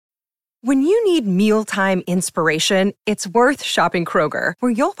When you need mealtime inspiration, it's worth shopping Kroger,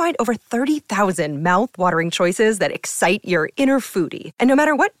 where you'll find over 30,000 mouth-watering choices that excite your inner foodie. And no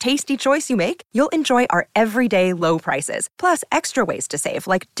matter what tasty choice you make, you'll enjoy our everyday low prices, plus extra ways to save,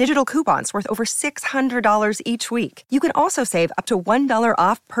 like digital coupons worth over $600 each week. You can also save up to $1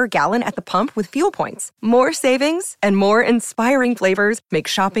 off per gallon at the pump with fuel points. More savings and more inspiring flavors make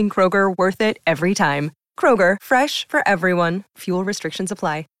shopping Kroger worth it every time. Kroger, fresh for everyone. Fuel restrictions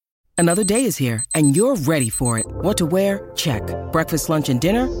apply. Another day is here, and you're ready for it. What to wear? Check. Breakfast, lunch, and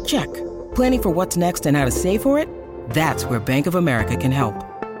dinner? Check. Planning for what's next and how to save for it? That's where Bank of America can help.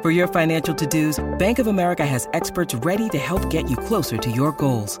 For your financial to-dos, Bank of America has experts ready to help get you closer to your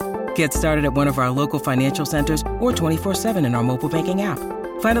goals. Get started at one of our local financial centers or 24/7 in our mobile banking app.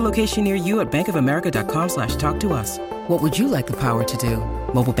 Find a location near you at bankofamerica.com/talktous. What would you like the power to do?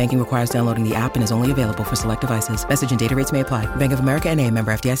 Mobile banking requires downloading the app and is only available for select devices. Message and data rates may apply. Bank of America N.A.,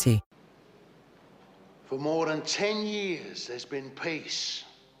 member FDIC. For more than 10 years, there's been peace.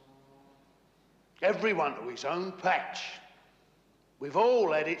 Everyone to his own patch. We've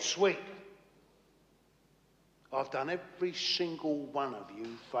all had it sweet. I've done every single one of you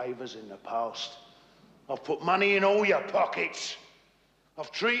favours in the past. I've put money in all your pockets.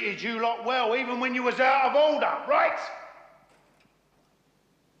 I've treated you lot well, even when you was out of order, right?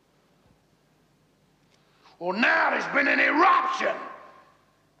 Well, now there's been an eruption.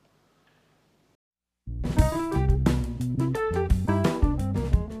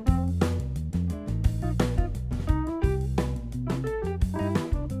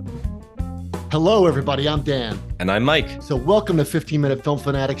 Hello, everybody. I'm Dan. And I'm Mike. So welcome to 15-Minute Film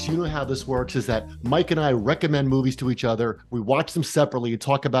Fanatics. You know how this works is that Mike and I recommend movies to each other. We watch them separately and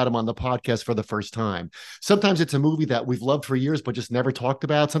talk about them on the podcast for the first time. Sometimes it's a movie that we've loved for years but just never talked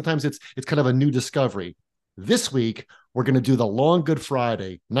about. Sometimes it's kind of a new discovery. This week, we're going to do The Long Good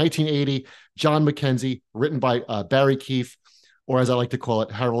Friday, 1980, John Mackenzie, written by Barry Keefe, or as I like to call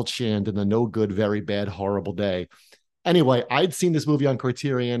it, Harold Shand in The No Good, Very Bad, Horrible Day. Anyway, I'd seen this movie on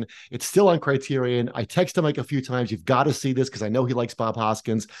Criterion. It's still on Criterion. I texted Mike a few times. You've got to see this because I know he likes Bob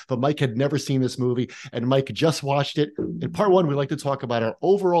Hoskins, but Mike had never seen this movie, and Mike just watched it. In part one, we like to talk about our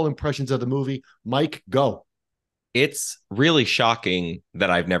overall impressions of the movie. Mike, go. It's really shocking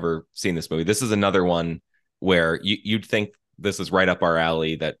that I've never seen this movie. This is another one where you'd think this is right up our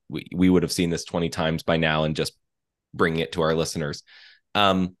alley, that we would have seen this 20 times by now and just bring it to our listeners.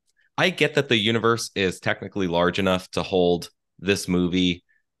 I get that the universe is technically large enough to hold this movie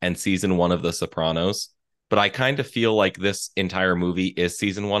and season one of The Sopranos, but I kind of feel like this entire movie is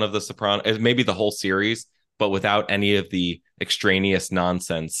season one of The Sopranos, maybe the whole series, but without any of the extraneous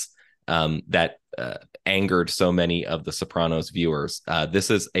nonsense that angered so many of The Sopranos viewers. This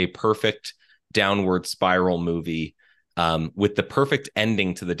is a perfect downward spiral movie with the perfect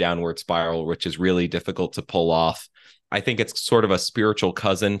ending to the downward spiral, which is really difficult to pull off. I think it's sort of a spiritual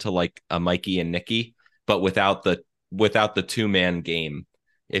cousin to like a Mikey and Nicky, but without the two-man game.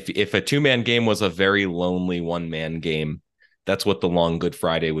 If a two-man game was a very lonely one-man game, that's what The Long Good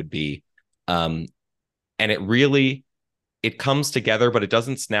Friday would be. And it comes together, but it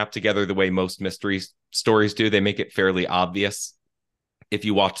doesn't snap together the way most mystery stories do. They make it fairly obvious if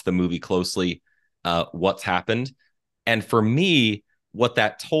you watch the movie closely, what's happened. And for me, what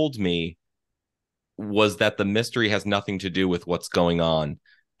that told me was that the mystery has nothing to do with what's going on.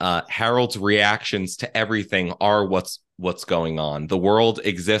 Harold's reactions to everything are what's going on. The world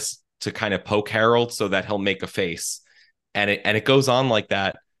exists to kind of poke Harold so that he'll make a face. And it goes on like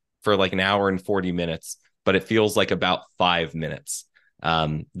that for like an hour and 40 minutes, but it feels like about 5 minutes.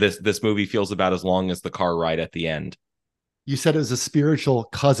 This movie feels about as long as the car ride at the end. You said it was a spiritual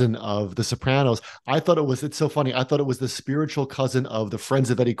cousin of The Sopranos. It's so funny. I thought it was the spiritual cousin of The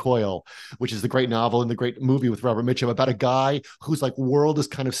Friends of Eddie Coyle, which is the great novel and the great movie with Robert Mitchum about a guy whose like world is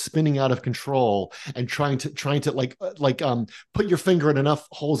kind of spinning out of control and trying to put your finger in enough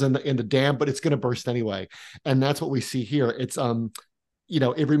holes in the dam, but it's going to burst anyway. And that's what we see here. It's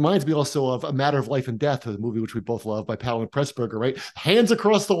it reminds me also of A Matter of Life and Death, the movie which we both love by Powell and Pressburger, right? Hands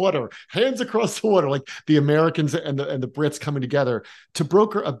across the water, like the Americans and the Brits coming together to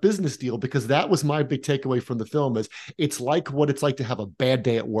broker a business deal, because that was my big takeaway from the film is it's like what it's like to have a bad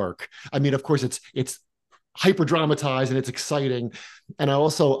day at work. I mean, of course, it's hyper dramatized and it's exciting. And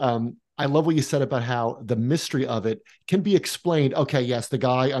I love what you said about how the mystery of it can be explained. Okay, yes, the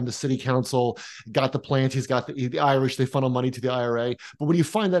guy on the city council got the plans. He's got the Irish, they funnel money to the IRA. But when you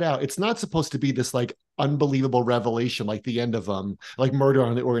find that out, it's not supposed to be this like unbelievable revelation like the end of like Murder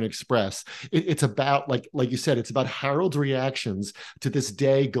on the Orient Express. It's about, like you said, it's about Harold's reactions to this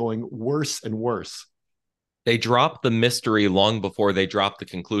day going worse and worse. They drop the mystery long before they drop the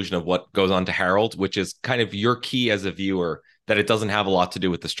conclusion of what goes on to Harold, which is kind of your key as a viewer, that it doesn't have a lot to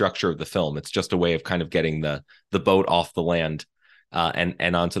do with the structure of the film. It's just a way of kind of getting the boat off the land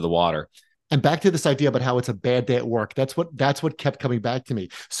and onto the water. And back to this idea about how it's a bad day at work. That's what kept coming back to me.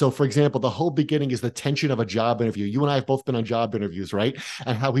 So, for example, the whole beginning is the tension of a job interview. You and I have both been on job interviews, right?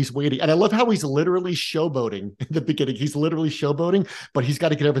 And how he's waiting. And I love how he's literally showboating in the beginning. He's literally showboating, but he's got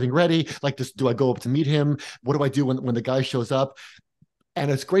to get everything ready. Like, do I go up to meet him? What do I do when the guy shows up? And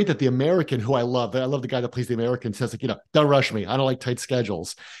it's great that the American, who I love the guy that plays the American, says, like, don't rush me. I don't like tight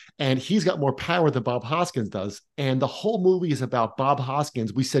schedules. And he's got more power than Bob Hoskins does. And the whole movie is about Bob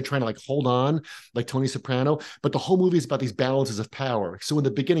Hoskins, we said, trying to like hold on like Tony Soprano. But the whole movie is about these balances of power. So in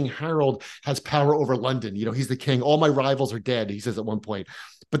the beginning, Harold has power over London. He's the king. All my rivals are dead, he says at one point.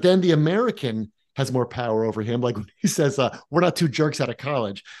 But then the American has more power over him. Like he says, we're not two jerks out of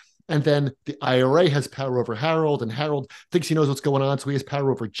college. And then the IRA has power over Harold, and Harold thinks he knows what's going on, so he has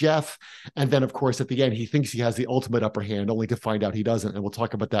power over Jeff. And then, of course, at the end, he thinks he has the ultimate upper hand, only to find out he doesn't. And we'll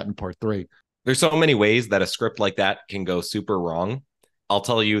talk about that in part 3. There's so many ways that a script like that can go super wrong. I'll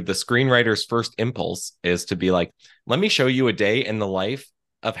tell you, the screenwriter's first impulse is to be like, let me show you a day in the life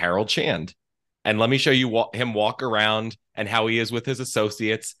of Harold Shand. And let me show you him walk around and how he is with his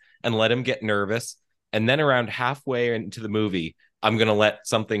associates, and let him get nervous. And then around halfway into the movie, I'm going to let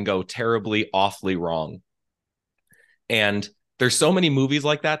something go terribly, awfully wrong. And there's so many movies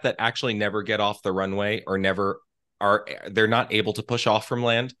like that that actually never get off the runway, or they're not able to push off from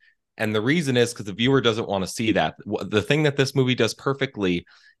land. And the reason is because the viewer doesn't want to see that. The thing that this movie does perfectly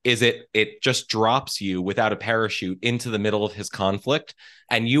is it just drops you without a parachute into the middle of his conflict.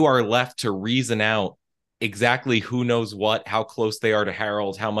 And you are left to reason out exactly who knows what, how close they are to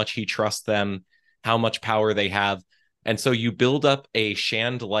Harold, how much he trusts them, how much power they have. And so you build up a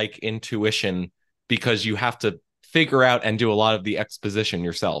Shand-like intuition because you have to figure out and do a lot of the exposition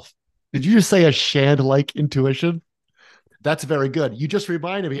yourself. Did you just say a Shand-like intuition? That's very good. You just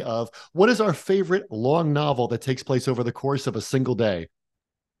reminded me of, what is our favorite long novel that takes place over the course of a single day?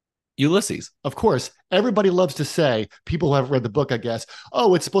 Ulysses. Of course, everybody loves to say, people who haven't read the book, I guess,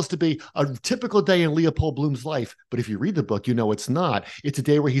 oh, it's supposed to be a typical day in Leopold Bloom's life. But if you read the book, it's not. It's a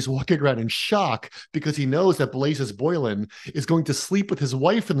day where he's walking around in shock because he knows that Blazes Boylan is going to sleep with his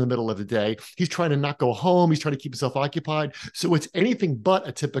wife in the middle of the day. He's trying to not go home. He's trying to keep himself occupied. So it's anything but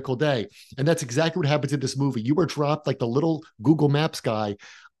a typical day. And that's exactly what happens in this movie. You were dropped like the little Google Maps guy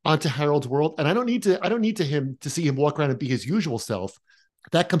onto Harold's world. And I don't need to see him walk around and be his usual self.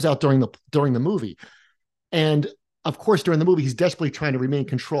 That comes out during the movie. And of course, during the movie, he's desperately trying to remain in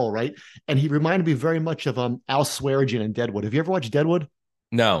control, right? And he reminded me very much of Al Swearingen in Deadwood. Have you ever watched Deadwood?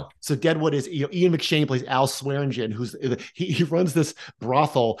 No. So Deadwood is, Ian McShane plays Al Swearingen, who's he runs this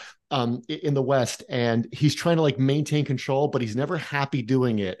brothel in the West, and he's trying to like maintain control, but he's never happy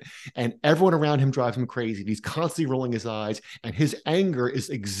doing it. And everyone around him drives him crazy. He's constantly rolling his eyes, and his anger is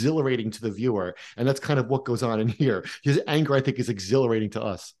exhilarating to the viewer. And that's kind of what goes on in here. His anger, I think, is exhilarating to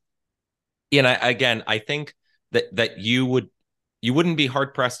us. And I think that you wouldn't be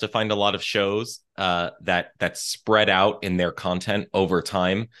hard pressed to find a lot of shows that spread out in their content over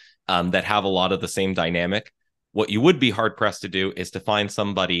time, that have a lot of the same dynamic. What you would be hard pressed to do is to find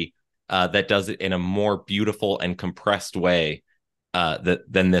somebody that does it in a more beautiful and compressed way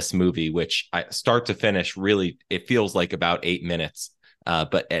than this movie, which start to finish, really, it feels like about 8 minutes,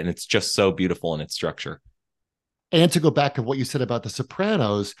 and it's just so beautiful in its structure. And to go back to what you said about The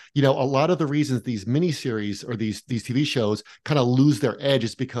Sopranos, a lot of the reasons these miniseries or these TV shows kind of lose their edge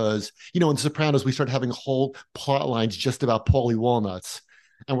is because, in The Sopranos, we started having whole plot lines just about Paulie Walnuts.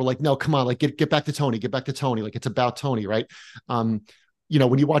 And we're like, no, come on, like get back to Tony, Like it's about Tony, right? When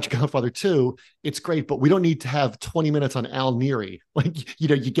you watch Godfather 2, it's great, but we don't need to have 20 minutes on Al Neri. Like, you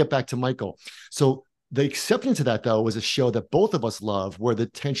get back to Michael. So the acceptance of that, though, was a show that both of us love, where the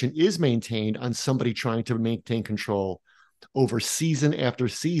tension is maintained on somebody trying to maintain control over season after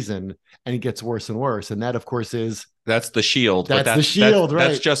season, and it gets worse and worse. And that, of course, that's The Shield. That's The Shield,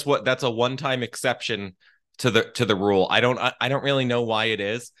 right? That's a one-time exception to the rule. I don't really know why it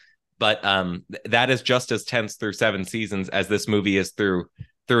is, but that is just as tense through 7 seasons as this movie is through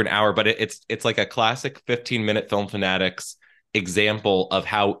an hour. But it's like a classic 15-minute Film Fanatics example of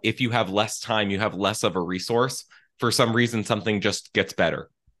how, if you have less time, you have less of a resource. For some reason, something just gets better.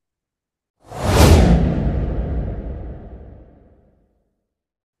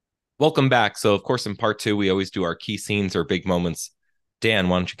 Welcome back. So, of course, in part 2, we always do our key scenes or big moments. Dan,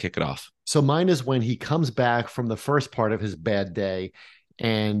 why don't you kick it off? So mine is when he comes back from the first part of his bad day,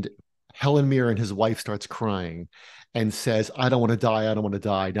 and Helen Mirren, his wife, starts crying and says, I don't want to die. I don't want to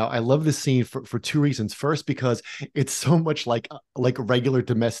die. Now, I love this scene for two reasons. First, because it's so much like regular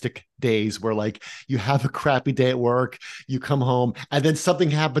domestic days where like you have a crappy day at work, you come home, and then something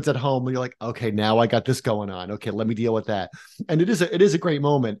happens at home, and you're like, okay, now I got this going on. Okay, let me deal with that. And it is a great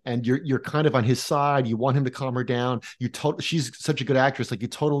moment, and you're kind of on his side. You want him to calm her down. She's such a good actress. Like you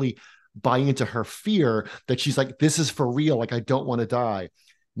totally buy into her fear that she's like, this is for real. Like I don't want to die.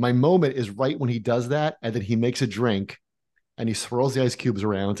 My moment is right when he does that, and then he makes a drink and he swirls the ice cubes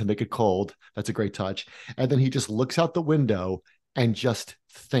around to make it cold. That's a great touch. And then he just looks out the window and just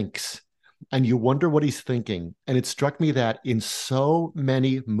thinks. And you wonder what he's thinking. And it struck me that in so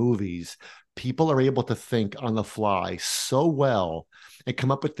many movies, people are able to think on the fly so well and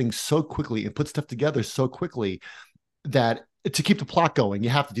come up with things so quickly and put stuff together so quickly that to keep the plot going,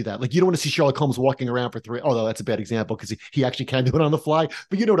 you have to do that. Like you don't want to see Sherlock Holmes walking around for three, although that's a bad example because he actually can do it on the fly,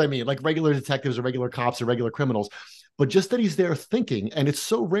 but you know what I mean? Like regular detectives or regular cops or regular criminals, but just that he's there thinking. And it's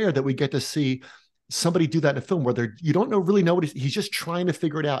so rare that we get to see somebody do that in a film where you don't really know what he's just trying to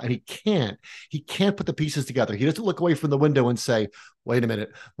figure it out. And he can't put the pieces together. He doesn't look away from the window and say, wait a minute,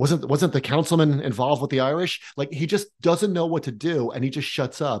 wasn't the councilman involved with the Irish? Like he just doesn't know what to do. And he just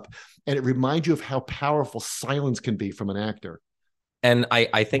shuts up. And it reminds you of how powerful silence can be from an actor. And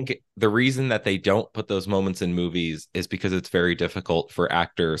I think the reason that they don't put those moments in movies is because it's very difficult for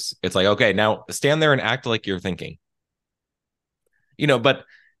actors. It's like, okay, now stand there and act like you're thinking. But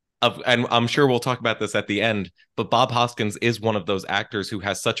and I'm sure we'll talk about this at the end, but Bob Hoskins is one of those actors who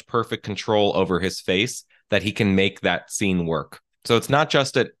has such perfect control over his face that he can make that scene work. So it's not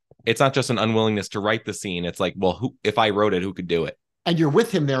just an unwillingness to write the scene. It's like, well, if I wrote it, who could do it? And you're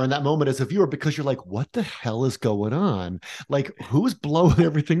with him there in that moment as a viewer because you're like, what the hell is going on? Like, who's blowing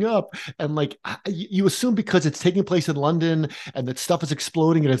everything up? And like, you assume because it's taking place in London and that stuff is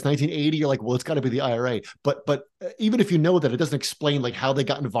exploding and it's 1980, you're like, well, it's got to be the IRA. But even if you know that, it doesn't explain like how they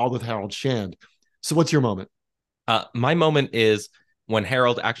got involved with Harold Shand. So what's your moment? My moment is when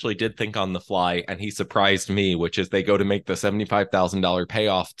Harold actually did think on the fly and he surprised me, which is they go to make the $75,000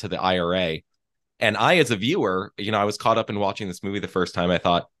 payoff to the IRA. And I, as a viewer, I was caught up in watching this movie the first time. I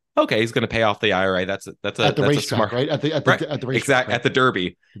thought, okay, he's going to pay off the IRA. That's a racetrack, smart, right? At the racetrack, exactly, right? At the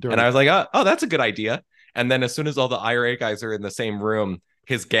Derby. And I was like, oh, that's a good idea. And then as soon as all the IRA guys are in the same room,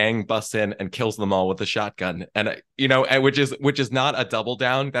 his gang busts in and kills them all with a shotgun. And which is not a double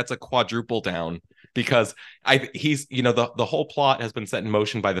down, that's a quadruple down because he's the whole plot has been set in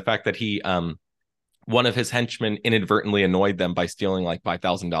motion by the fact that he one of his henchmen inadvertently annoyed them by stealing like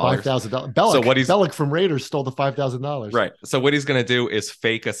 $5,000. $5,000. Bellick from Raiders stole the $5,000. Right. So what he's going to do is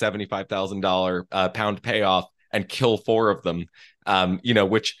fake a $75,000 pound payoff and kill four of them.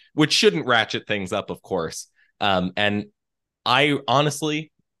 Which shouldn't ratchet things up, of course. And I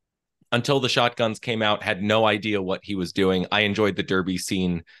honestly, until the shotguns came out, had no idea what he was doing. I enjoyed the Derby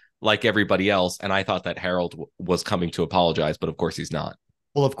scene like everybody else, and I thought that Harold was coming to apologize, but of course he's not.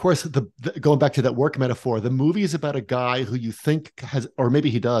 Well, of course, going back to that work metaphor, the movie is about a guy who you think has, or maybe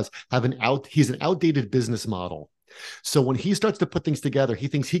he does, he's an outdated business model. So when he starts to put things together, he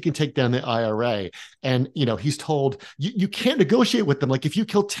thinks he can take down the IRA. And, he's told, you can't negotiate with them. Like if you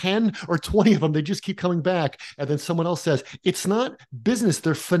kill 10 or 20 of them, they just keep coming back. And then someone else says, it's not business.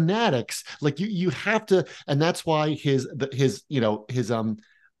 They're fanatics. Like you have to. And that's why his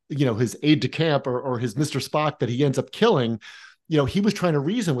aide de camp or his Mr. Spock that he ends up killing, he was trying to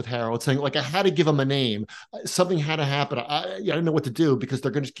reason with Harold, saying, like, I had to give him a name. Something had to happen. I didn't know what to do because they're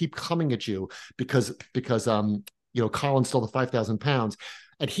going to keep coming at you because Colin stole the 5,000 pounds.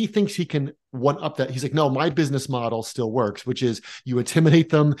 And he thinks he can one up that. He's like, no, my business model still works, which is you intimidate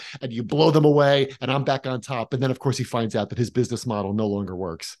them and you blow them away and I'm back on top. And then, of course, he finds out that his business model no longer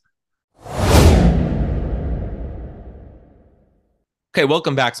works. Okay,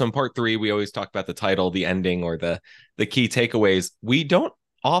 welcome back. So in part 3, we always talk about the title, the ending, or the key takeaways. We don't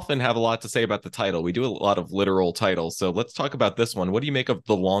often have a lot to say about the title. We do a lot of literal titles. So let's talk about this one. What do you make of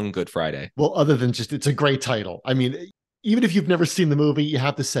The Long Good Friday? Well, other than just, it's a great title. I mean, even if you've never seen the movie, you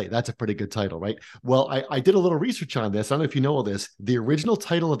have to say that's a pretty good title, right? Well, I did a little research on this. I don't know if you know all this. The original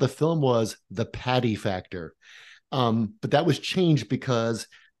title of the film was The Paddy Factor. But that was changed because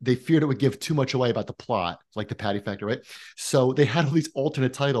they feared it would give too much away about the plot, like the Paddy Factor, right? So they had all these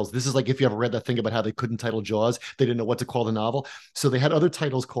alternate titles. This is like if you ever read that thing about how they couldn't title Jaws, they didn't know what to call the novel. So they had other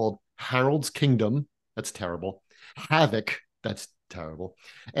titles called Harold's Kingdom. That's terrible. Havoc. That's terrible.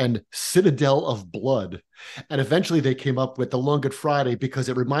 And Citadel of Blood. And eventually they came up with The Long Good Friday because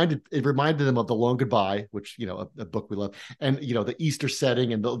it reminded them of The Long Goodbye, which, a book we love. And, the Easter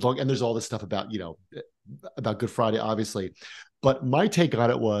setting and there's all this stuff about, about Good Friday, obviously. But my take on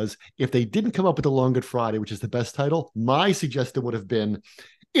it was, if they didn't come up with The Long Good Friday, which is the best title, my suggestion would have been,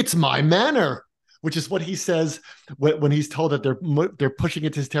 It's My Manor, which is what he says when he's told that they're pushing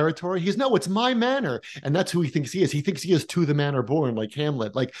into his territory. He's, no, it's my manor. And that's who he thinks he is. He thinks he is to the manor born, like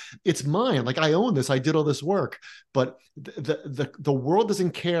Hamlet. Like, it's mine. Like, I own this. I did all this work. But the world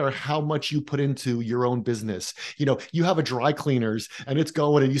doesn't care how much you put into your own business. You know, you have a dry cleaners and it's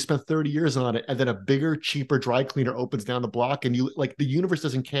going and you spent 30 years on it. And then a bigger, cheaper dry cleaner opens down the block, and you, like, the universe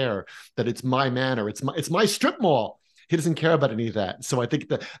doesn't care that it's my manor. It's my strip mall. He doesn't care about any of that. So I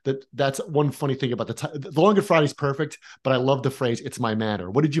think that's one funny thing about The Long Good Friday is perfect, but I love the phrase, it's my manor.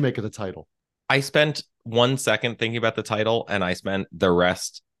 What did you make of the title? I spent 1 second thinking about the title, and I spent the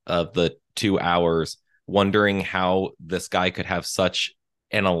rest of the 2 hours wondering how this guy could have such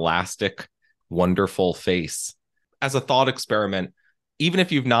an elastic, wonderful face. As a thought experiment, even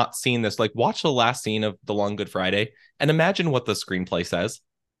if you've not seen this, like, watch the last scene of The Long Good Friday and imagine what the screenplay says.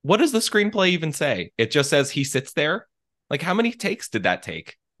 What does the screenplay even say? It just says he sits there. Like, how many takes did that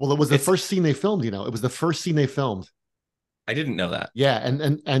take? Well, it was the first scene they filmed, you know. It was the first scene they filmed. I didn't know that. Yeah,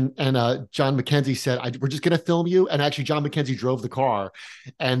 and John McKenzie said, we're just going to film you. And actually, John McKenzie drove the car.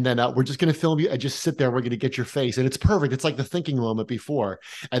 And then we're just going to film you and just sit there. We're going to get your face. And it's perfect. It's like the thinking moment before.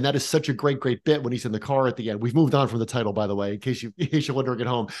 And that is such a great, great bit when he's in the car at the end. We've moved on from the title, by the way, in case you're wondering at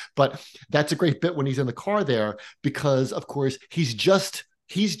home. But that's a great bit when he's in the car there, because, of course, he's just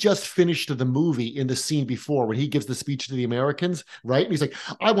finished the movie in the scene before when he gives the speech to the Americans, right? And he's like,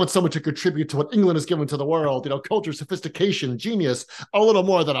 I want someone to contribute to what England has given to the world, you know, culture, sophistication, genius, a little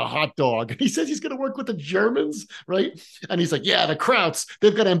more than a hot dog. And he says he's going to work with the Germans, right? And he's like, yeah, the Krauts,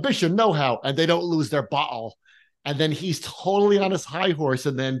 they've got ambition, know-how, and they don't lose their bottle. And then he's totally on his high horse,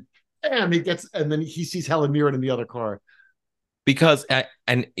 and then, and then he sees Helen Mirren in the other car. Because,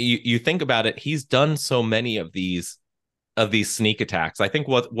 and you think about it, he's done so many of these sneak attacks. I think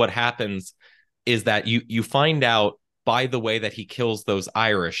what happens is that you find out by the way that he kills those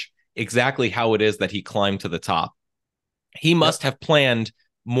Irish exactly how it is that he climbed to the top. He must have planned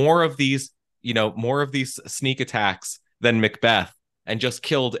more of these sneak attacks than Macbeth, and just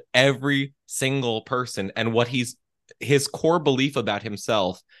killed every single person. And what his core belief about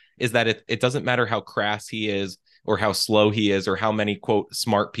himself is that it doesn't matter how crass he is, or how slow he is, or how many, quote,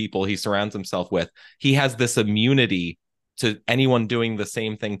 smart people he surrounds himself with. He has this immunity to anyone doing the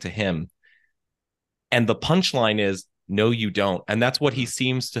same thing to him. And the punchline is, no, you don't. And that's what he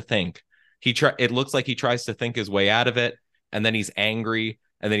seems to think. It looks like he tries to think his way out of it, and then he's angry,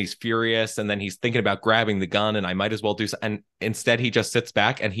 and then he's furious, and then he's thinking about grabbing the gun, and I might as well do so. And instead he just sits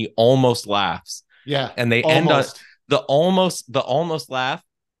back and he almost laughs. Yeah. And they end on the almost laugh.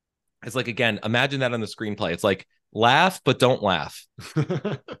 It's like, again, imagine that on the screenplay. It's like, laugh, but don't laugh.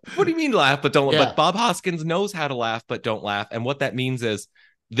 What do you mean laugh, but don't? Yeah. But Bob Hoskins knows how to laugh, but don't laugh. And what that means is,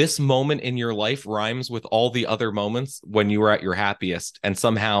 this moment in your life rhymes with all the other moments when you were at your happiest. And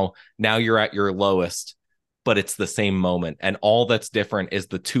somehow now you're at your lowest, but it's the same moment. And all that's different is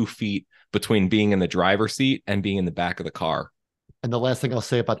the 2 feet between being in the driver's seat and being in the back of the car. And the last thing I'll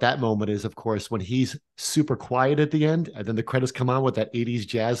say about that moment is, of course, when he's super quiet at the end, and then the credits come on with that 80s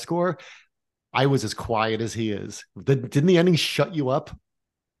jazz score. I was as quiet as he is. Didn't the ending shut you up?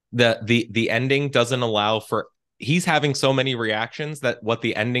 The ending doesn't allow for, he's having so many reactions that what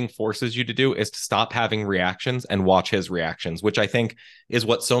the ending forces you to do is to stop having reactions and watch his reactions, which I think is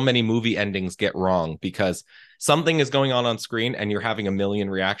what so many movie endings get wrong, because something is going on screen and you're having a million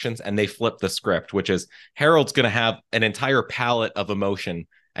reactions, and they flip the script, which is Harold's going to have an entire palette of emotion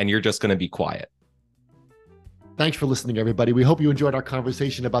and you're just going to be quiet. Thanks for listening, everybody. We hope you enjoyed our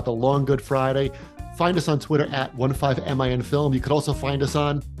conversation about The Long Good Friday. Find us on Twitter at 15MINFilm. You could also find us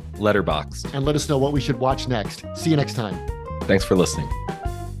on Letterboxd. And let us know what we should watch next. See you next time. Thanks for listening.